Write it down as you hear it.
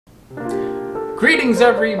Greetings,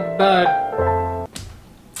 everybody.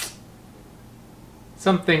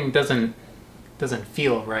 Something doesn't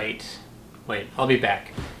feel right. Wait, I'll be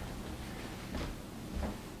back.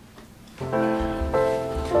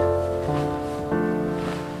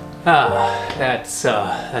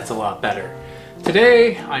 That's a lot better.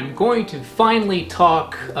 Today, I'm going to finally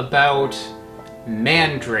talk about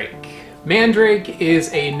Mandrake. Mandrake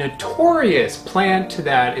is a notorious plant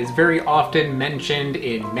that is very often mentioned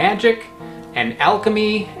in magic and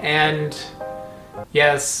alchemy, and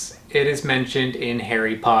yes, it is mentioned in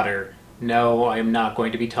Harry Potter. No, I am not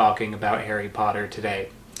going to be talking about Harry Potter today.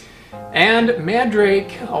 And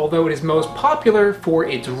Mandrake, although it is most popular for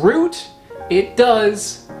its root, it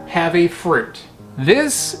does have a fruit.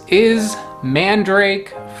 This is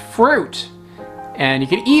Mandrake fruit. And you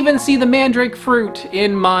can even see the Mandrake fruit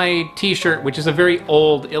in my t-shirt, which is a very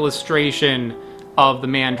old illustration of the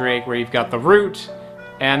Mandrake, where you've got the root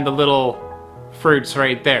and the little fruits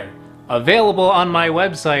right there. Available on my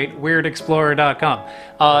website,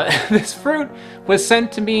 weirdexplorer.com. This fruit was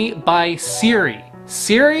sent to me by Siri.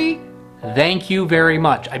 Siri, thank you very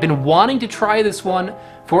much. I've been wanting to try this one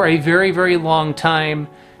for a very, very long time,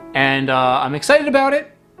 and I'm excited about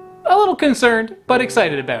it. A little concerned, but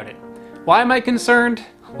excited about it. Why am I concerned?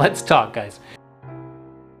 Let's talk, guys.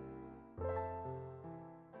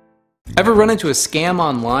 Ever run into a scam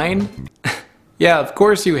online? Yeah, of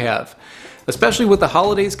course you have. Especially with the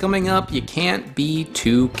holidays coming up, you can't be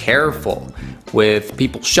too careful. With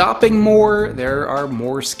people shopping more, there are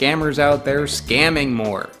more scammers out there scamming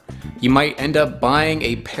more. You might end up buying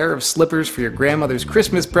a pair of slippers for your grandmother's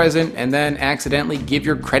Christmas present and then accidentally give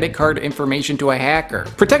your credit card information to a hacker.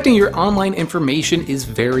 Protecting your online information is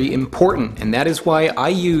very important, and that is why I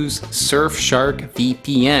use Surfshark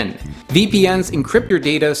VPN. VPNs encrypt your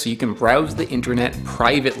data so you can browse the internet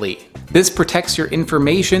privately. This protects your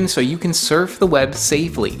information so you can surf the web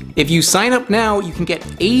safely. If you sign up now, you can get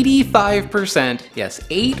 85%, yes,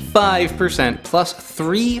 85% plus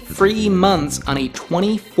 3 free months on a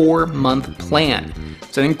 24-month plan.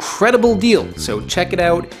 It's an incredible deal, so check it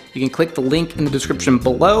out. You can click the link in the description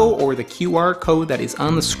below or the QR code that is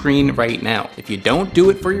on the screen right now. If you don't do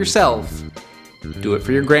it for yourself, do it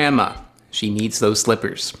for your grandma. She needs those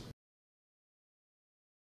slippers.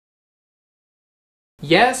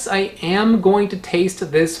 Yes, I am going to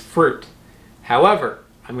taste this fruit. However,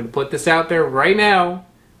 I'm going to put this out there right now.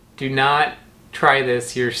 Do not try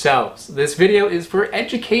this yourselves. This video is for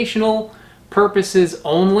educational purposes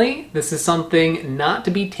only. This is something not to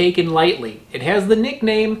be taken lightly. It has the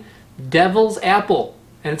nickname Devil's Apple,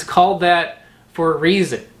 and it's called that for a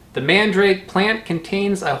reason. The Mandrake plant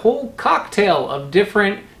contains a whole cocktail of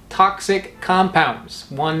different toxic compounds,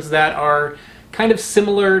 ones that are kind of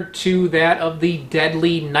similar to that of the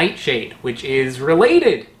deadly nightshade, which is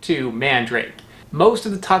related to Mandrake. Most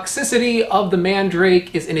of the toxicity of the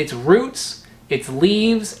Mandrake is in its roots, its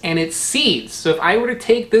leaves, and its seeds. So if I were to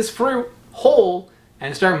take this fruit whole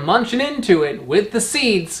and start munching into it with the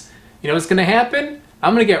seeds, you know what's going to happen?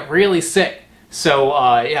 I'm going to get really sick. So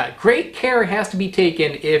yeah, great care has to be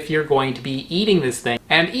taken if you're going to be eating this thing.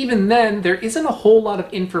 And even then, there isn't a whole lot of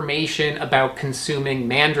information about consuming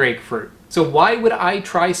Mandrake fruit. So why would I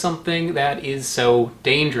try something that is so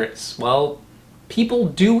dangerous? Well, people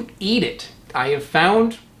do eat it. I have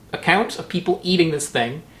found accounts of people eating this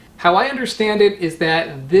thing. How I understand it is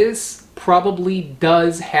that this probably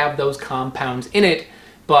does have those compounds in it,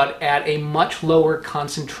 but at a much lower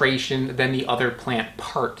concentration than the other plant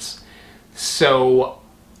parts. So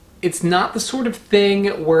it's not the sort of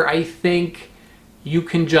thing where I think you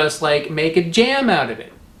can just like make a jam out of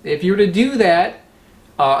it. If you were to do that,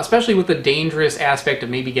 especially with the dangerous aspect of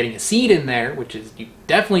maybe getting a seed in there, which is you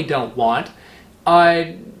definitely don't want,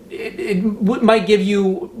 it might give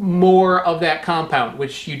you more of that compound,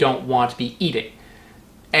 which you don't want to be eating.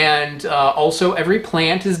 And also, every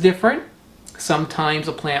plant is different. Sometimes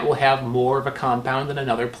a plant will have more of a compound than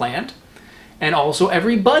another plant. And also,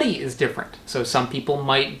 everybody is different. So some people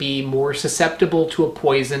might be more susceptible to a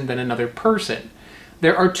poison than another person.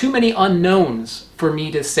 There are too many unknowns for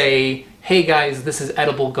me to say, hey guys, this is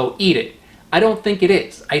edible, go eat it. I don't think it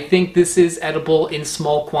is. I think this is edible in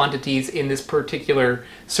small quantities in this particular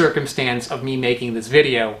circumstance of me making this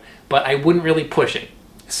video, but I wouldn't really push it.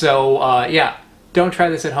 So yeah, don't try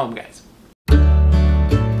this at home, guys.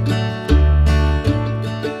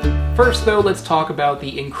 First though, let's talk about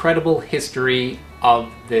the incredible history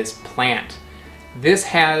of this plant. This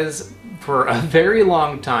has, for a very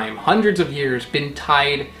long time, hundreds of years, been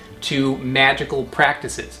tied to magical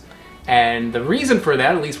practices. And the reason for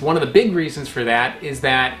that, at least one of the big reasons for that, is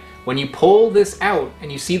that When you pull this out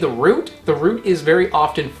and you see the root is very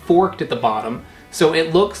often forked at the bottom, so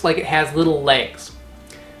it looks like it has little legs.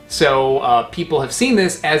 So people have seen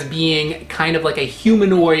this as being kind of like a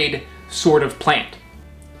humanoid sort of plant.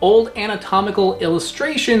 Old anatomical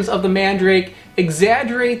illustrations of the mandrake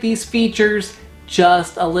exaggerate these features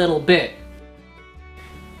just a little bit.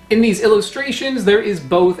 In these illustrations, there is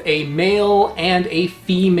both a male and a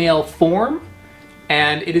female form,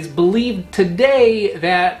 and it is believed today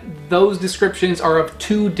that those descriptions are of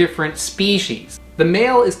two different species. The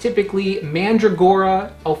male is typically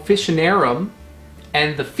Mandragora officinarum,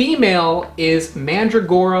 and the female is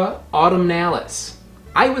Mandragora autumnalis.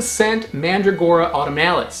 I was sent Mandragora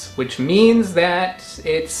autumnalis, which means that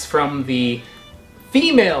it's from the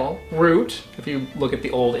female root, if you look at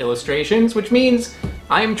the old illustrations, which means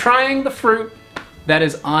I'm trying the fruit that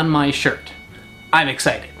is on my shirt. I'm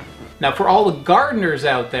excited. Now, for all the gardeners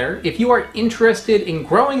out there, if you are interested in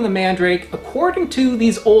growing the mandrake, according to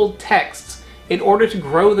these old texts, in order to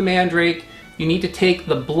grow the mandrake, you need to take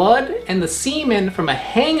the blood and the semen from a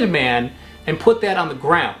hanged man and put that on the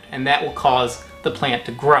ground, and that will cause the plant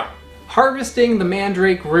to grow. Harvesting the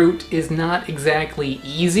mandrake root is not exactly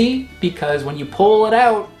easy, because when you pull it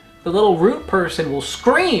out, the little root person will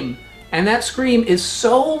scream, and that scream is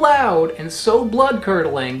so loud and so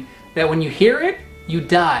blood-curdling that when you hear it, you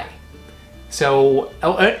die. So,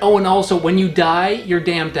 and also when you die, you're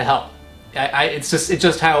damned to hell. It's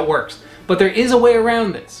just how it works. But there is a way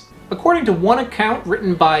around this. According to one account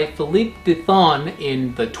written by Philippe de Thon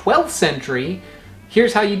in the 12th century,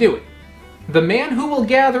 here's how you do it. The man who will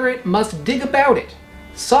gather it must dig about it,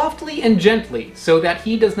 softly and gently, so that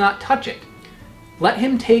he does not touch it. Let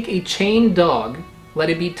him take a chained dog, let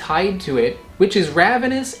it be tied to it, which is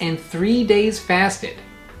ravenous and 3 days fasted.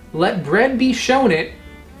 Let bread be shown it,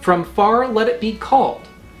 from far let it be called.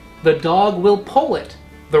 The dog will pull it,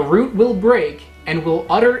 the root will break, and will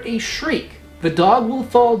utter a shriek. The dog will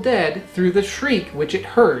fall dead through the shriek which it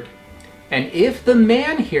heard. And if the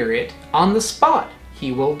man hear it, on the spot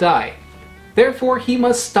he will die. Therefore he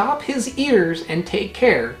must stop his ears and take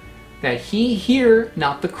care that he hear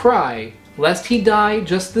not the cry, lest he die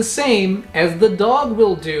just the same as the dog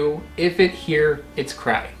will do if it hear its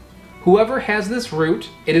cry. Whoever has this root,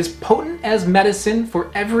 it is potent as medicine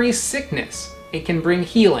for every sickness. It can bring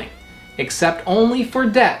healing, except only for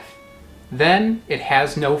death. Then it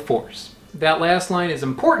has no force. That last line is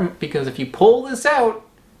important because if you pull this out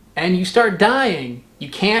and you start dying, you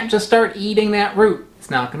can't just start eating that root. It's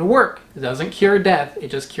not going to work. It doesn't cure death, it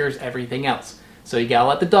just cures everything else. So you gotta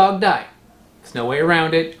let the dog die. There's no way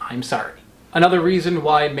around it. I'm sorry. Another reason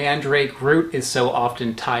why mandrake root is so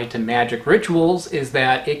often tied to magic rituals is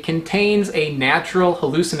that it contains a natural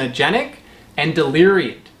hallucinogenic and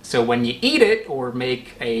deliriant. So when you eat it or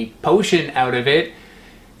make a potion out of it,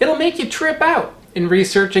 it'll make you trip out. In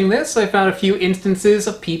researching this, I found a few instances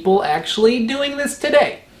of people actually doing this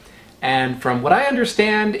today. And from what I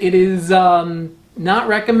understand, it is not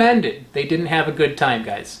recommended. They didn't have a good time,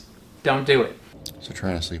 guys. Don't do it. So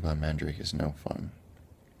trying to sleep on mandrake is no fun.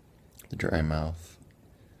 The dry mouth,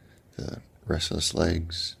 the restless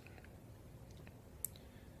legs,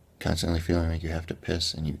 constantly feeling like you have to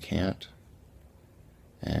piss and you can't,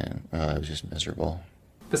 and it was just miserable.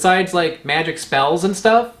 Besides like magic spells and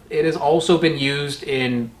stuff, it has also been used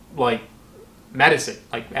in like medicine,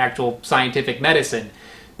 like actual scientific medicine,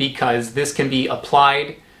 because this can be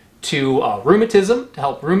applied to rheumatism, to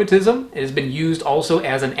help rheumatism. It has been used also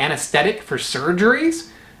as an anesthetic for surgeries.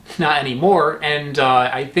 Not anymore, and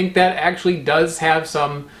I think that actually does have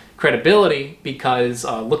some credibility because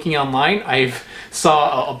looking online, I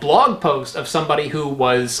saw a blog post of somebody who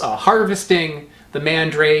was harvesting the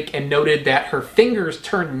mandrake and noted that her fingers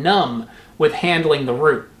turned numb with handling the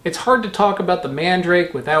root. It's hard to talk about the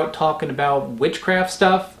mandrake without talking about witchcraft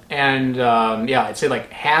stuff, and yeah, I'd say like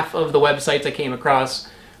half of the websites I came across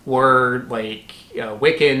were like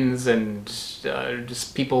Wiccans and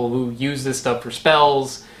just people who use this stuff for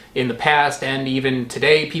spells. In the past and even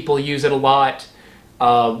today, people use it a lot.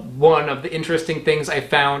 One of the interesting things I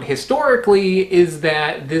found historically is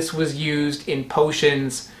that this was used in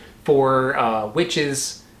potions for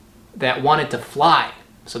witches that wanted to fly.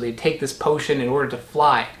 So they'd take this potion in order to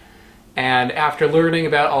fly. And after learning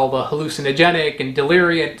about all the hallucinogenic and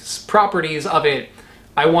deliriant properties of it,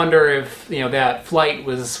 I wonder if, you know, that flight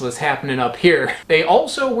was happening up here. They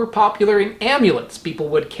also were popular in amulets. People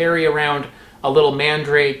would carry around a little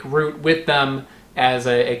mandrake root with them as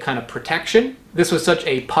a kind of protection. This was such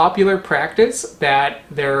a popular practice that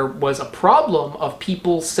there was a problem of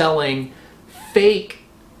people selling fake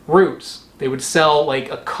roots. They would sell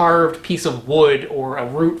like a carved piece of wood or a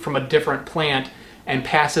root from a different plant and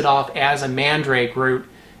pass it off as a Mandrake root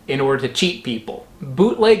in order to cheat people.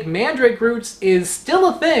 Bootleg Mandrake roots is still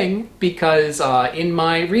a thing because in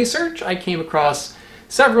my research I came across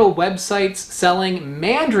several websites selling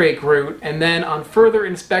Mandrake root, and then on further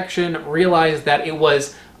inspection realized that it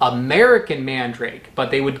was American Mandrake,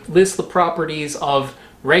 but they would list the properties of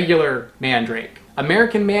regular Mandrake.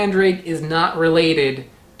 American Mandrake is not related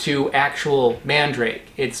to actual Mandrake.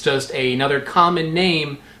 It's just another common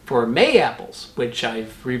name for May-apples, which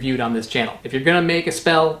I've reviewed on this channel. If you're gonna make a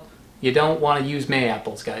spell, you don't want to use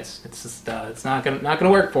May-apples, guys. It's just it's not gonna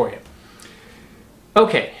work for you.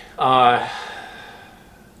 Okay,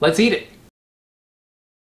 let's eat it.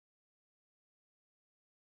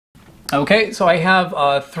 Okay, so I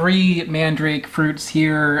have 3 Mandrake fruits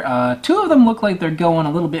here. 2 of them look like they're going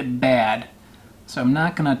a little bit bad, so I'm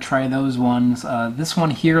not gonna try those ones. This one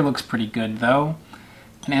here looks pretty good though.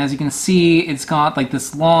 And as you can see, it's got like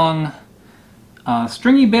this long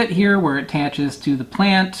stringy bit here where it attaches to the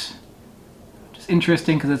plant. Which is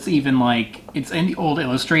interesting because it's even like, it's in the old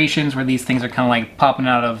illustrations where these things are kind of like popping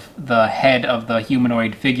out of the head of the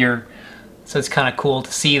humanoid figure. So it's kind of cool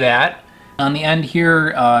to see that. On the end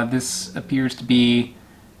here, this appears to be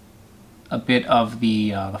a bit of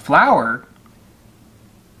the flower.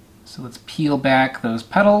 So let's peel back those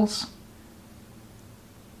petals.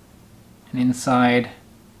 And inside,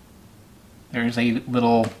 there's a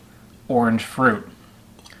little orange fruit.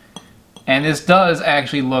 And this does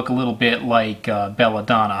actually look a little bit like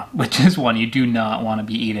belladonna, which is one you do not want to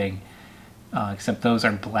be eating, except those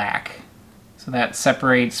are black. So that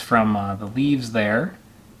separates from the leaves there.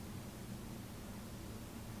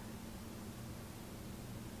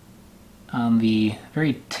 On the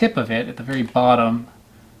very tip of it, at the very bottom,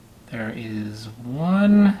 there is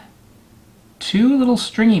 2 little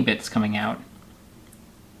stringy bits coming out.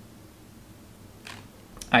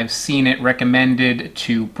 I've seen it recommended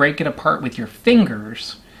to break it apart with your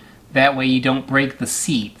fingers. That way you don't break the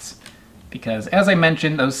seeds. Because as I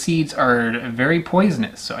mentioned, those seeds are very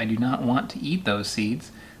poisonous, so I do not want to eat those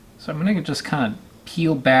seeds. So I'm going to just kind of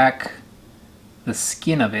peel back the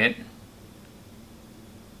skin of it.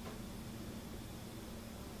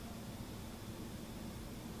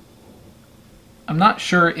 I'm not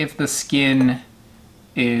sure if the skin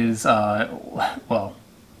is, well,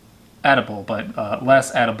 edible, but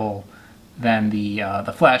less edible than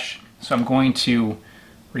the flesh. So I'm going to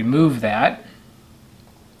remove that,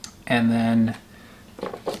 and then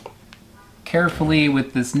carefully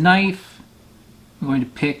with this knife, I'm going to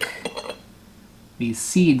pick these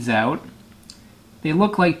seeds out. They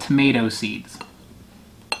look like tomato seeds.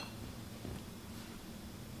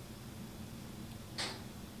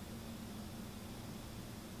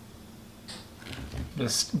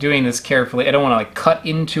 Just doing this carefully. I don't want to like cut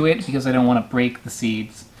into it because I don't want to break the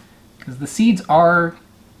seeds. Because the seeds are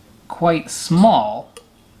quite small.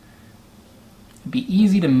 It'd be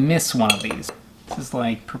easy to miss one of these. This is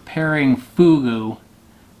like preparing fugu,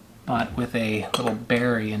 but with a little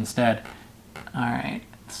berry instead. Alright,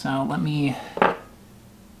 so let me...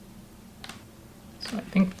 So I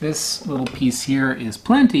think this little piece here is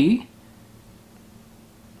plenty.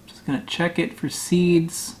 Just gonna check it for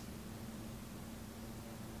seeds.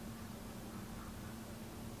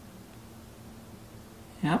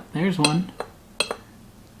 Yep, there's one.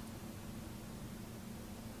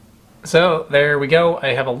 So there we go. I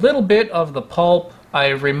have a little bit of the pulp.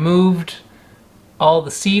 I've removed all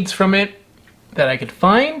the seeds from it that I could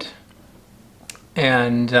find,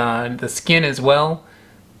 and the skin as well.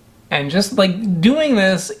 And just like doing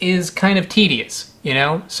this is kind of tedious, you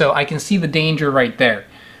know? So I can see the danger right there.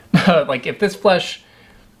 Like if this flesh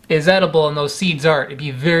is edible and those seeds aren't, it'd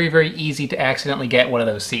be very, very easy to accidentally get one of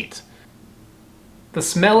those seeds. The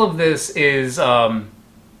smell of this is,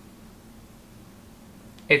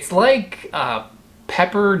 it's like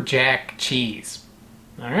pepper jack cheese.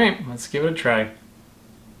 Alright, let's give it a try.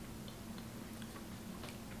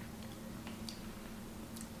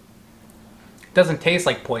 It doesn't taste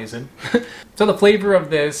like poison. So the flavor of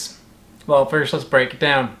this, well, first let's break it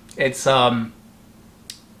down. It's not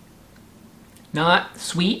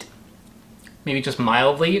sweet, maybe just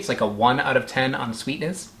mildly. It's like a 1 out of 10 on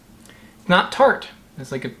sweetness. It's not tart.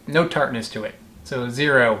 There's like no tartness to it. So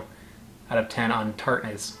 0 out of 10 on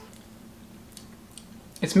tartness.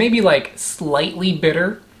 It's maybe like slightly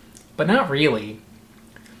bitter, but not really.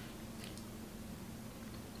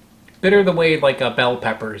 Bitter the way like a bell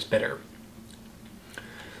pepper is bitter.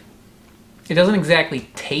 It doesn't exactly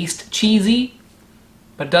taste cheesy,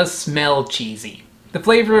 but it does smell cheesy. The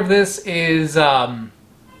flavor of this is, well,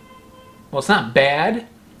 it's not bad,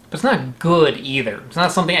 but it's not good either. It's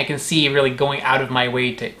not something I can see really going out of my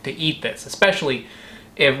way to eat this, especially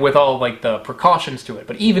if with all like the precautions to it.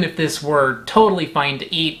 But even if this were totally fine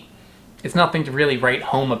to eat, it's nothing to really write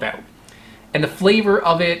home about. And the flavor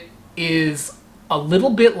of it is a little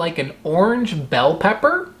bit like an orange bell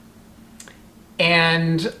pepper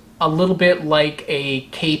and a little bit like a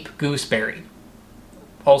Cape gooseberry,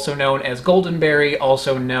 also known as goldenberry,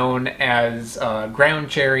 also known as ground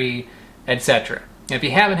cherry, etc. And if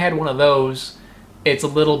you haven't had one of those, it's a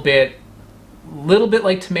little bit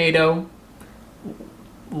like tomato,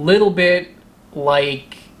 little bit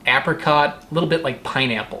like apricot, a little bit like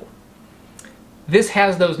pineapple. This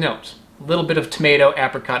has those notes. A little bit of tomato,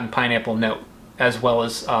 apricot, and pineapple note, as well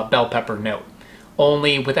as bell pepper note,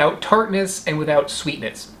 only without tartness and without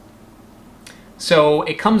sweetness. So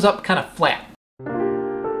it comes up kind of flat.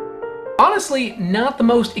 Honestly, not the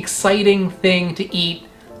most exciting thing to eat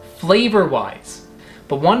flavor-wise.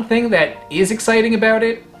 But one thing that is exciting about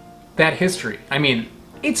it, that history. I mean,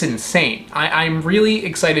 it's insane. I'm really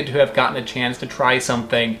excited to have gotten a chance to try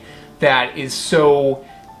something that is so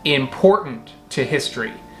important to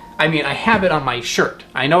history. I mean, I have it on my shirt.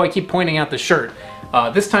 I know I keep pointing out the shirt.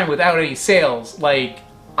 This time without any sales, like,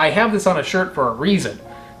 I have this on a shirt for a reason.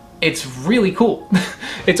 It's really cool.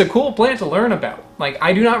 It's a cool plant to learn about. Like,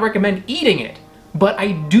 I do not recommend eating it, but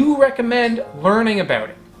I do recommend learning about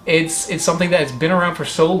it. It's something that has been around for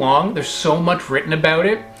so long. There's so much written about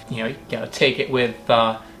it. You know, you gotta take it with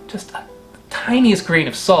just a tiniest grain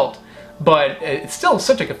of salt, but it's still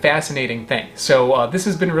such like a fascinating thing. So this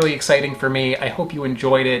has been really exciting for me. I hope you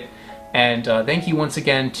enjoyed it, and thank you once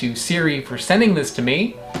again to Siri for sending this to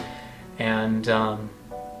me, and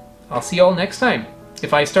I'll see you all next time.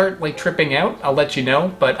 If I start like tripping out, I'll let you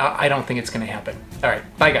know, but I don't think it's gonna happen. All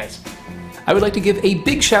right, bye guys. I would like to give a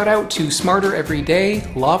big shout out to Smarter Every Day,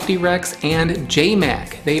 Loftyrex, and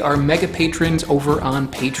JMac. They are mega patrons over on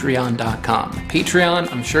Patreon.com.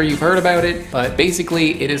 Patreon, I'm sure you've heard about it, but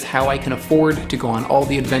basically it is how I can afford to go on all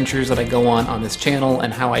the adventures that I go on this channel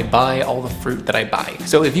and how I buy all the fruit that I buy.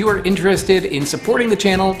 So if you are interested in supporting the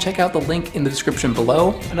channel, check out the link in the description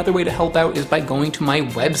below. Another way to help out is by going to my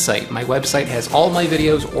website. My website has all my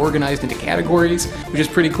videos organized into categories, which is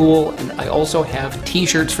pretty cool, and I also have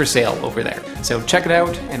t-shirts for sale over there. So check it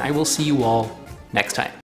out, and I will see you all next time.